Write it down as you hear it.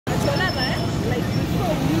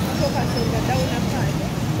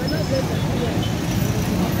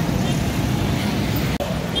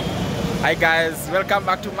Hi guys, welcome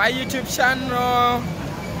back to my YouTube channel.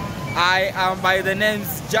 I am by the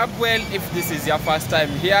names JABWEL if this is your first time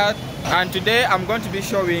here, and today I'm going to be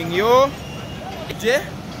showing you the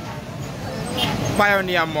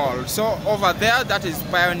Pioneer Mall. So over there, that is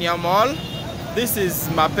Pioneer Mall. This is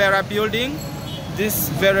Mapera building. This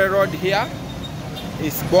very road here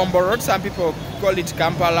is Bombo Road. Some people call it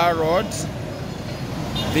Kampala Road.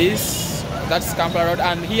 That's Kampala Road,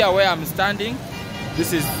 and here where I'm standing,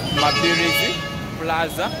 this is Mapirizi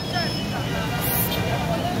Plaza,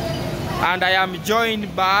 and I am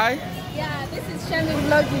joined by... Yeah, this is Shami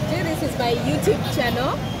Vlog. This is my YouTube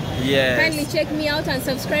channel. Yes. Kindly check me out and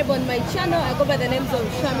subscribe on my channel. I go by the names of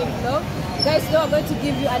Shami Vlog. Guys, now I'm going to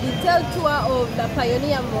give you a detailed tour of the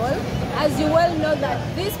Pioneer Mall. As you well know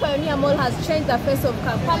that this Pioneer Mall has changed the face of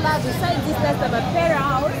Kampala. Besides this, that's the Mapera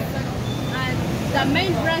House and the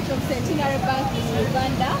main branch of Centenary Bank in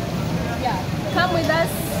Uganda. Yeah, come with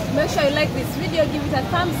us. Make sure you like this video, give it a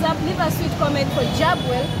thumbs up, leave a sweet comment for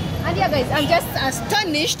JABWEL. And yeah guys, I'm just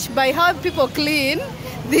astonished by how people clean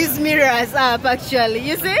these mirrors up actually.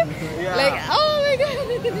 You see? Yeah. Like, oh my god.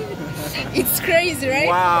 It's crazy, right?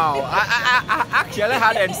 Wow. I actually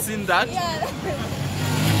hadn't seen that. Yeah.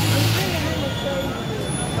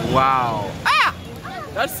 Wow. Ah!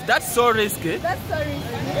 That's so risky. That's so risky.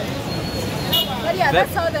 But yeah,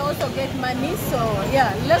 that's how they also get money. So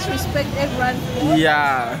yeah, let's respect everyone.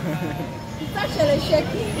 Yeah. It's actually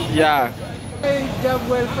shaky. Yeah. Hey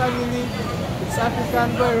JABWEL family, it's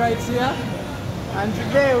African Boy right here, and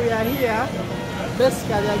today we are here.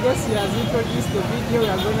 Basically, I guess he has introduced the video. We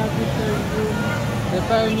are going to be showing you the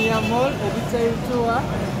Pioneer Mall, a detailed tour.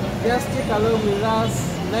 Just stick along with us,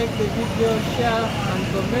 like the video, share and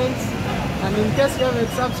comment. And in case you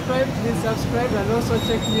haven't subscribed, please subscribe, and also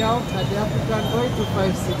check me out at the African Boy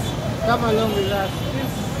 256. Come along with us,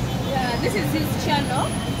 please. Yeah, this is his channel.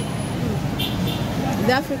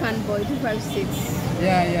 The African Boy 256.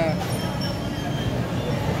 Yeah.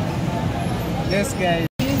 Yes, guys.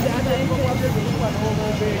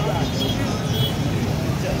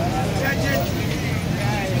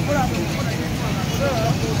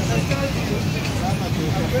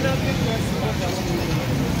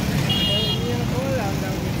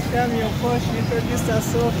 I'm your coach, introduce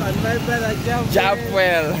yourself, and my brother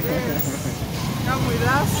JABWEL. Yes. Come with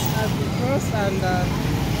us as we cross and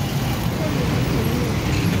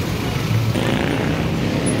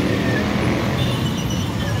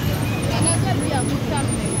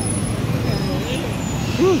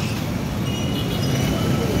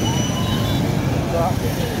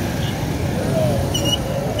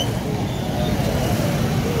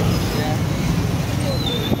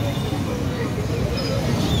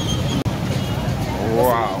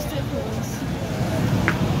Wow.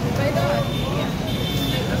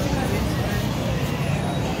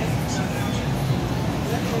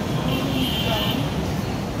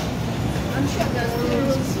 I'm sure there's still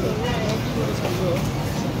rooms for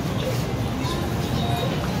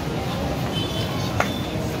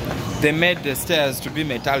They made the stairs to be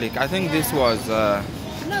metallic. I think this was... No,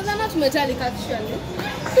 they're not metallic actually.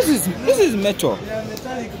 This is metal. they are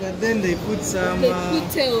metallic, but then they put some They put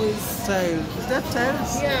tiles. tiles. Is that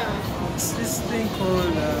tiles? Yeah. It's this thing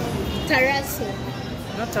called Terrazzo.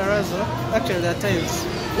 not terrazzo. Actually, they're tiles.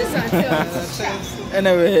 These are tiles. Tiles.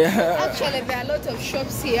 Anyway. Actually, there are a lot of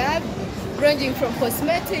shops here, ranging from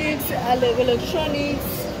cosmetics,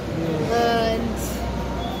 electronics, and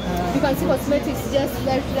you can see cosmetics just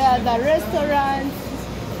like there, the restaurants.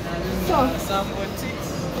 So, Some boutiques.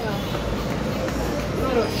 yeah. A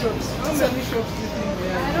lot of shops. How many shops do you think we I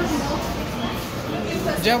have? don't know.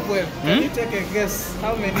 JABWEL, can you take a guess?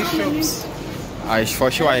 How many shops? For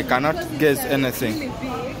sure I cannot Because guess it's, anything. Really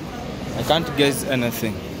big. I can't guess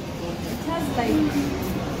anything. It has like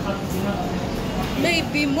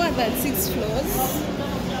maybe more than 6 floors.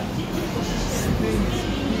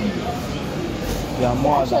 There are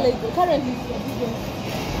more Actually, than... currently it's a bigger.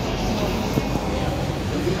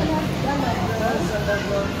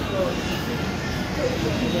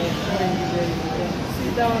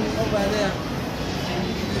 See down over there.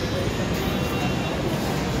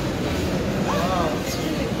 Wow, it's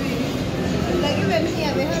really big. Like even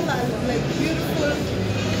here, they have like beautiful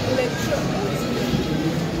electronics.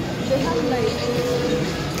 They have like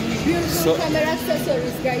beautiful camera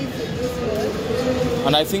accessories, guys, in this world.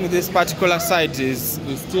 And I think this particular site is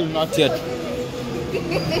still not yet.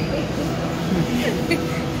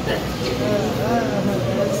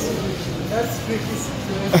 That's tricky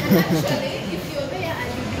situation. Actually, if you're there and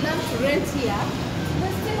you plan to rent here,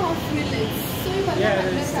 they still have free legs. So you Yeah,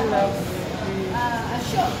 they still have a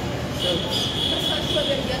shop. This one show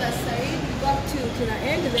them the other side. We go up to the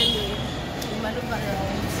end, and then we maneuver around.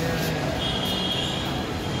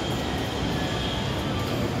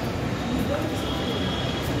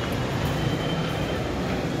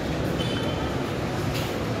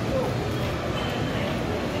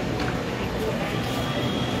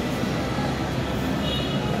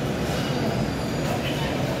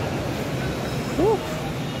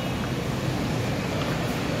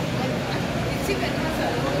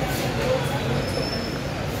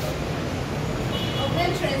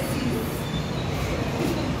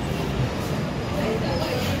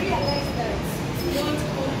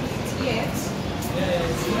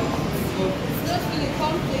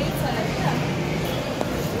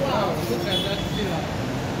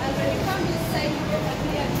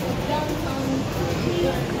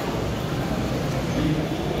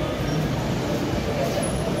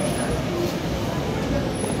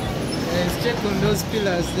 Let's check on those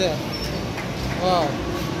pillars there. Wow.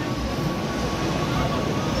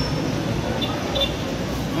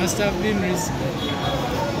 Must have been risky.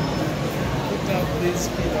 Put up these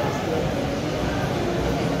pillars there.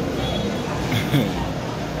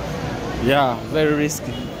 Yeah, very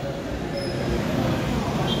risky.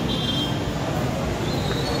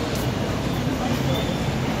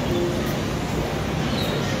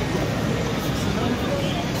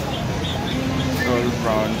 Old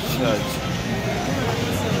brown church.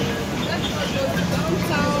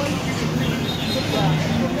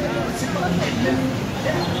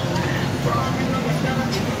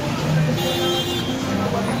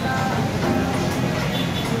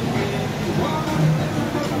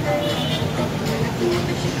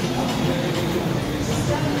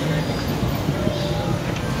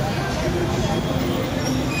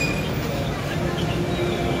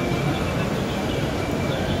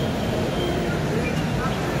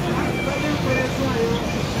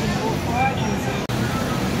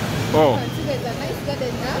 Oh. So there's a nice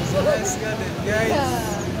garden now. Nice garden, guys.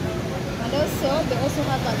 Yeah. And also, they also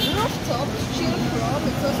have a rooftop to chill from.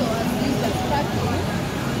 It's also as used as parking.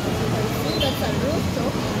 So that's a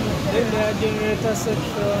rooftop. Then there are generator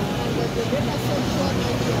section. And the generator section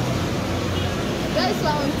right here. Guys,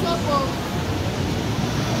 we're on top of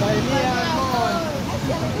Pioneer Mall.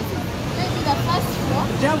 Actually, this is maybe the first floor.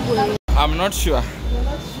 JABWEL. I'm not sure. We're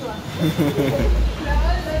not sure. We're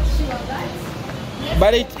all not sure, guys.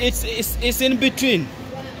 But it's in between.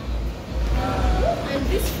 And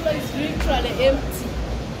this floor is literally empty.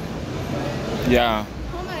 Yeah.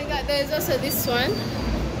 Oh my god, there's also this one.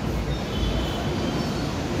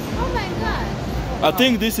 Oh my god. I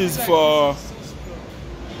think this is for.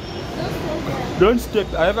 Don't step.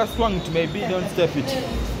 I ever swung it. Maybe don't step it.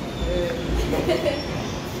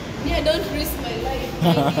 Yeah, don't risk my life.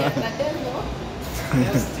 But then no.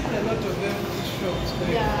 There's still a lot of empty shops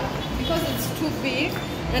there. Yeah, because it's too big,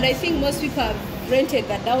 and I think most people have rented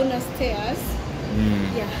the downstairs.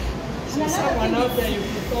 Yeah. So someone out there, you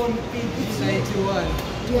found P91.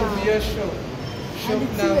 Yeah. Your shop. Shop And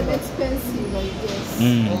it's even number. expensive, I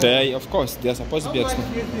guess. They, of course, they're supposed to How be much do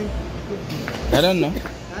expensive. you think? I don't know.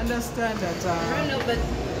 I understand that I don't know, but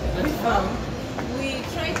we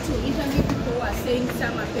tried to interview people who are saying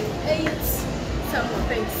some are paying 8, some are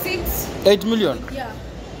paying 6. 8 million. Yeah.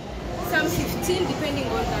 Some 15 depending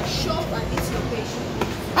on the shop and its location.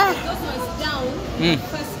 Those ones down,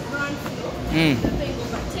 first ground floor, they're paying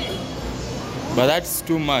over 10. But that's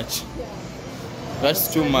too much. Yeah. That's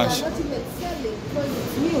too much. They're not even selling because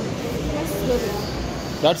it's new. That's good.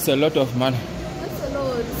 That's a lot of money. That's a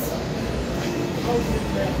lot.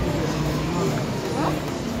 Huh?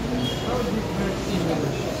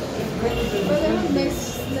 But they have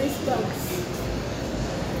nice bags.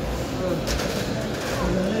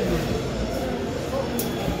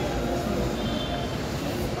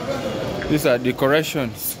 These are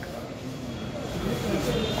decorations.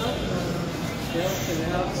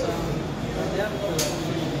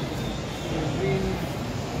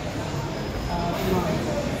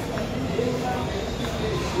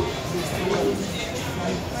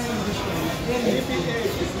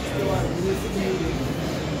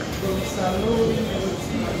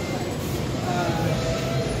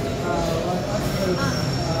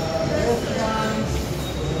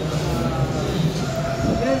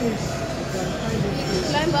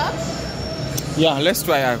 Climb up. Yeah, let's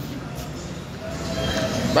try out.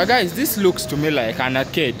 But guys, this looks to me like an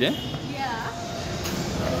arcade, eh? Yeah.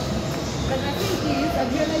 But I think these,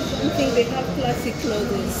 I've realized one thing, they have classic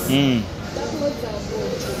clothes. That clothes are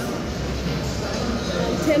good.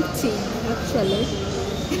 Tempting, actually.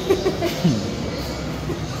 1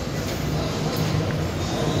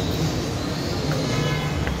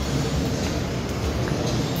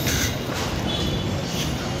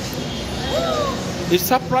 It's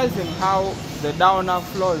surprising how the downer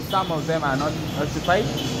floors, some of them are not occupied,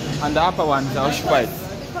 and the upper ones are occupied.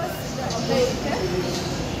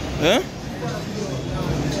 Huh?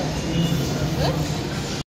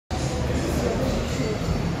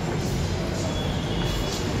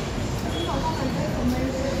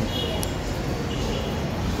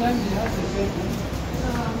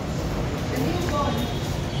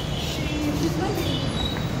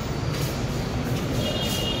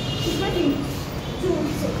 She's waiting 2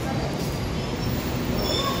 weeks old.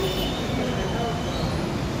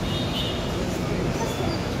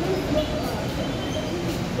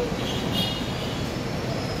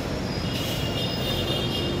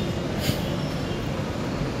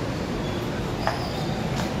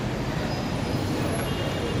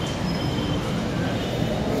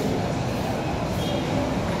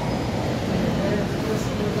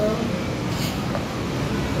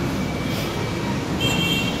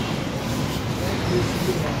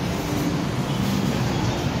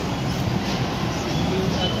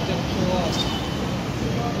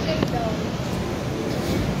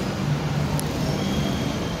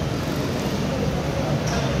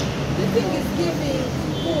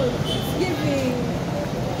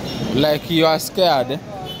 Like you are scared? Yeah,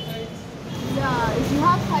 if you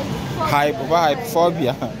have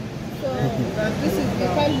hypophobia. So this is, you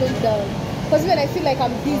can't look down. Because when I feel like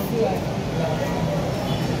I'm dizzy.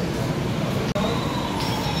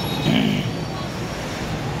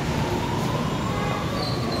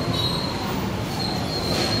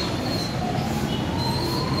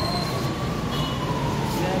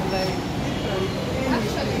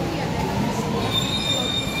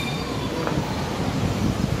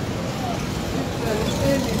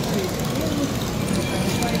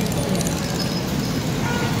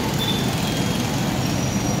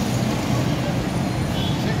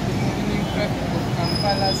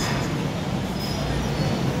 Kampala City.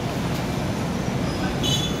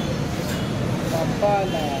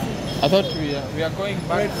 Kampala. I thought we are going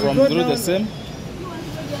back from through the same.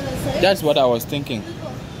 That's what I was thinking.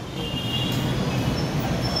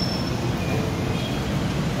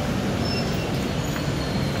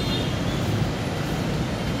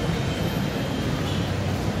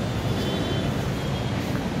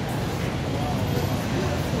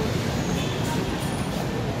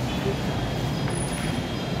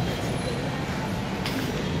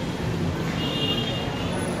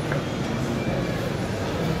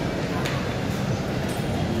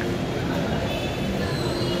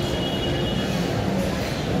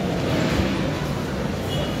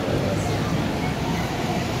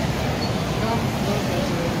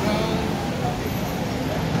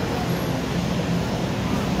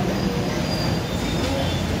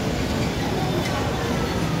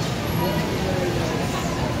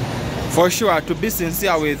 For sure, to be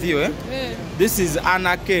sincere with you, this is an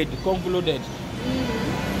arcade concluded.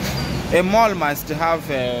 A mall must have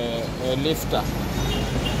a lifter.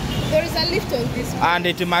 There is a lift on this one. And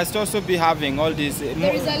it must also be having all these.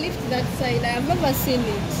 There is a lift that side. I have never seen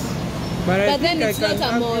it. But then it's not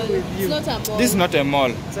a mall. It's not a mall. This is not a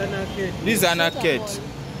mall. It's an arcade. This is an arcade.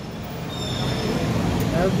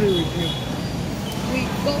 I agree with you. We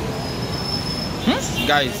go.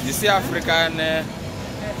 Guys, you see African.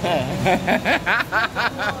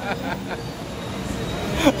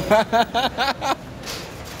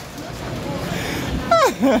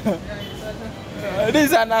 This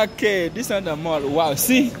is an arcade. This is not a mall. Wow,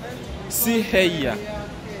 see here.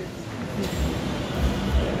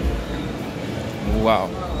 Wow.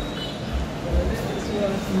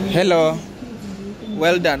 Hello.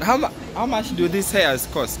 Well done. How much do these hairs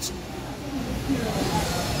cost?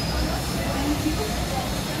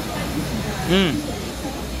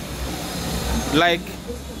 Like,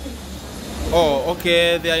 oh,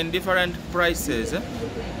 okay, they are in different prices.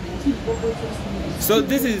 So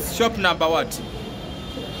this is shop number what?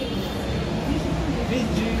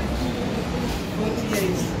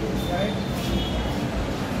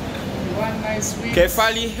 One nice week.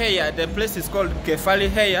 Kefali Hair. The place is called Kefali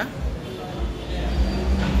Hair.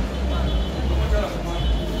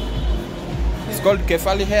 It's called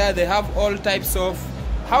Kefali Hair. They have all types of.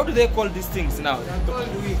 How do they call these things now? They're called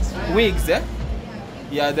wigs. Right? Wigs, eh?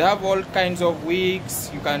 Yeah, they have all kinds of wigs.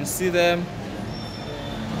 You can see them.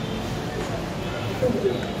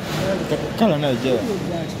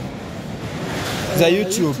 It's a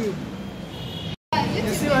YouTube.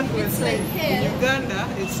 You see what we're saying? In Uganda,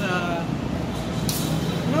 it's not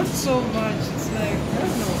so much. It's like, I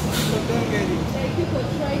don't know, people don't get it. Like people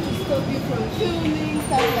try to stop you from filming,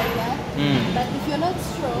 stuff like that. But if you're not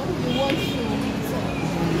strong, you won't film. So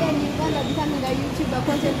in Uganda becoming a YouTuber,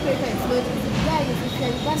 content creator, it's not easy. Guys, if you're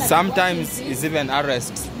in Uganda, Sometimes it's even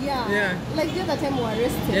arrest. Yeah. Like the other time we were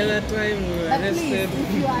arrested. The other time we were But arrested. please, if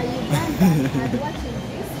you are Ugandan and watching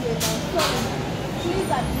this, you're please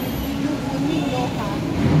at least you will need no harm.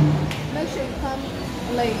 Make sure you come,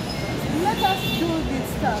 like, let us do this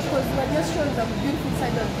stuff because we're just showing the beautiful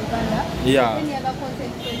side of Uganda. Yeah. Any other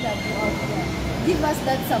content creator out there. Give us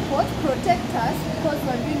that support, protect us because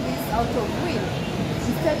we're doing this out of will.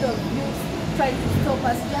 Instead of you trying to stop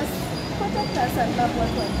us, just protect us and love what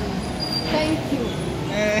we're doing. Thank you.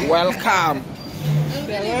 Welcome.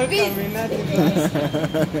 They're welcome in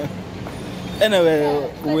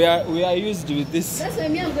Anyway, we are used with this. That's why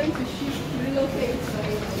I'm going to relocate.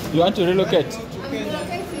 You want to relocate? I'm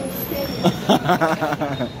relocating instead.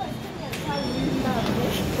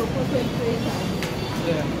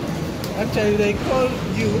 Yeah. Actually, they call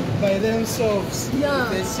you by themselves. Yeah.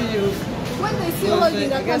 They see you. When they see you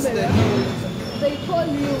holding a camera, they call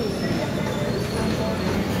you.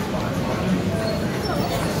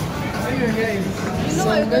 You know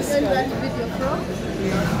where you got that video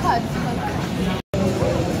from?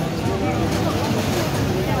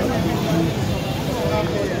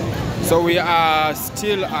 So we are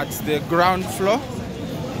still at the ground floor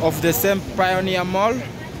of the same Pioneer Mall.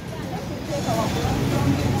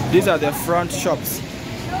 These are the front shops.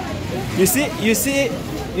 You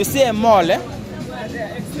see a mall, eh?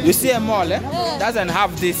 You see a mall, eh? Doesn't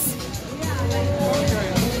have this.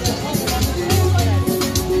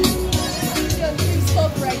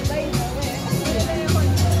 Stop right by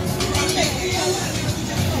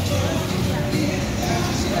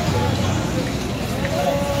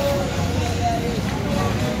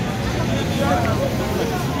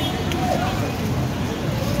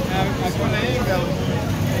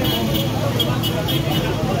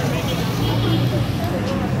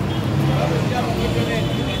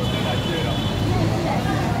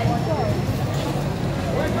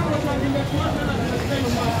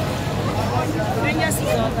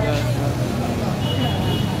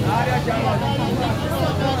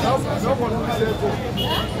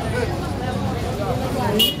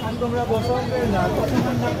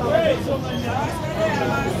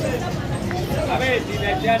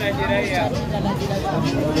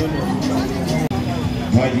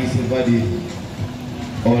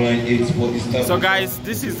So guys,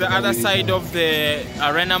 this is the other side of the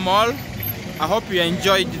Arena Mall. I hope you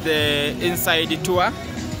enjoyed the inside tour.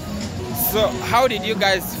 So how did you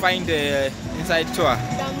guys find the inside tour?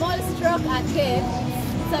 the mall struck arcade.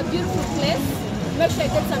 It's a beautiful place. Make sure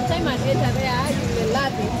you get some time and enter there. You will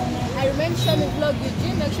love it. I remain Shami Vlog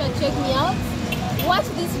UG. Make sure you check me out. Watch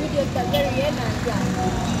this video at the very end and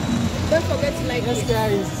don't forget to like Yes, it.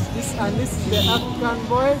 guys. This is the African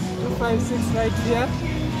boy 256 right here.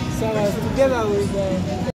 So together with